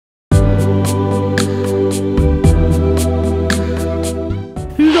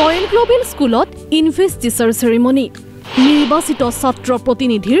Royal global স্কুলত ইনভেষ্টিচাৰ চেৰেমনি নিৰ্বাচিত ছাত্ৰ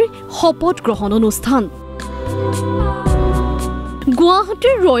প্ৰতিনিধিৰ শপত গ্ৰহণ অনুষ্ঠান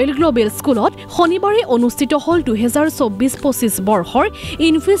গুৱাহাটীৰ ৰয়েল গ্লোবেল স্কুলত শনিবাৰে অনুষ্ঠিত হল 2024-25 বৰ্ষৰ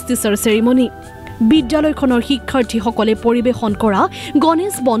ইনভেষ্টিচাৰ চেৰেমনি বিদ্যালয়খনৰ শিক্ষাৰ্থীসকলে পৰিৱেশন কৰা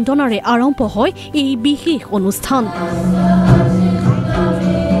গণেশ বন্দনাৰে আৰম্ভ হয় এই বিশেষ অনুষ্ঠান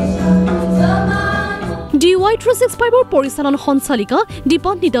DY365 পৰিচালন সঞ্চালিকা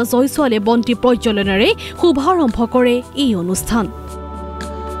দীপন্বিতা জয়ছোৱালে বন্তি প্ৰজ্বলনেৰে শুভাৰম্ভ কৰে এই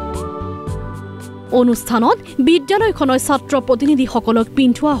অনুষ্ঠানত বিদ্যালয়খনৰ ছাত্ৰ প্ৰতিনিধিসকলক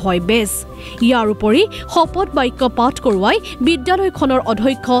পিন্ধোৱা হয় বেজ ইয়াৰ উপৰি শপত বাক্য পাঠ কৰোৱাই বিদ্যালয়খনৰ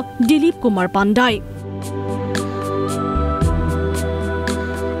অধ্যক্ষ দিলীপ কুমাৰ পাণ্ডাই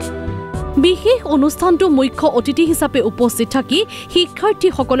বিশেষ অনুষ্ঠানটো মুখ্য অতিথি হিচাপে উপস্থিত থাকি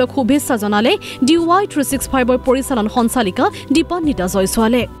শিক্ষাৰ্থীসকলক শুভেচ্ছা জনালে DY365 পৰিচালন সঞ্চালিকা দীপন্বিতা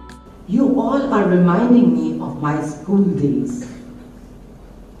জয়ছোৱালে You all are reminding me of my school days.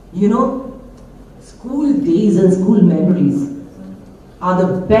 You know, school days and school memories are the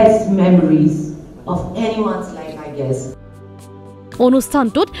best memories of anyone's life, I guess.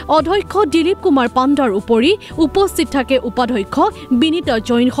 অনুষ্ঠানটোত অধ্যক্ষ দিলীপ কুমাৰ পাণ্ডাৰ উপৰি উপস্থিত থাকে উপাধ্যক্ষ বিনীতা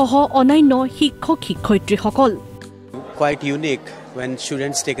জৈন সহ অন্যান্য শিক্ষক শিক্ষয়িত্ৰীসকল Quite unique when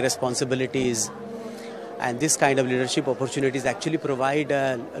students take responsibilities and this kind of leadership opportunities actually provide a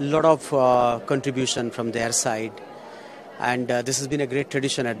lot of contribution from their side and this has been a great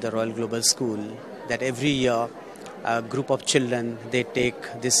tradition at the Royal Global School that every year a group of children they take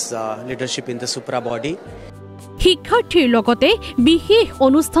this leadership in the supra body শিক্ষাৰ্থীৰ লগতে বিশেষ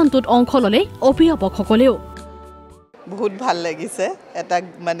অনুষ্ঠানটোত অংশ ললে অভিভাৱকসকলেও বহুত ভাল লাগিছে এটা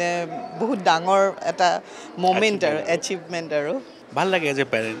মানে বহুত ডাঙৰ এটা মোমেন্ট আৰু এচিভমেন্ট আৰু ভাল লাগে এজ এ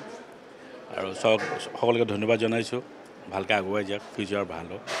পেৰেন্ট আৰু সকলোকে ধন্যবাদ জনাইছো ভালকৈ আগুৱাই যাওক ফিউচাৰ ভাল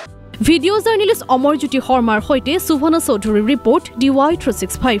হ'ব ভিডিঅ' জাৰ্নেলিষ্ট অমৰজ্যোতি শৰ্মাৰ সৈতে সুভনা চৌধুৰীৰ ৰিপৰ্ট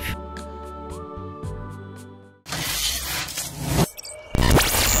DY365